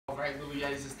Alright, little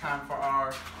Yetis, it's time for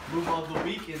our move of the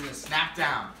week in the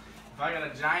Snapdown. If I got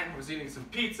a giant who's eating some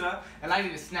pizza and I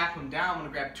need to snap him down, I'm going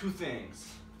to grab two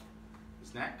things.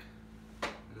 His neck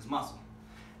and his muscle.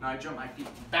 Now I jump my feet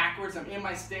backwards, I'm in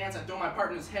my stance, I throw my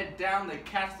partner's head down, they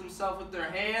catch themselves with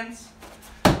their hands.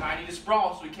 Now I need to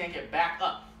sprawl so he can't get back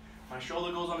up. My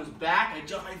shoulder goes on his back, I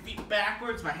jump my feet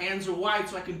backwards, my hands are wide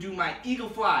so I can do my eagle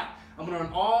fly. I'm going to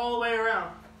run all the way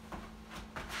around.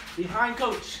 Behind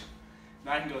coach.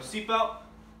 Now I can go seatbelt,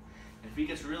 and if he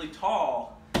gets really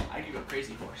tall, I can go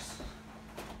crazy horse.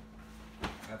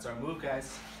 That's our move,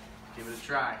 guys. Give it a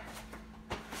try.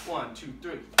 1, 2,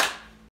 3.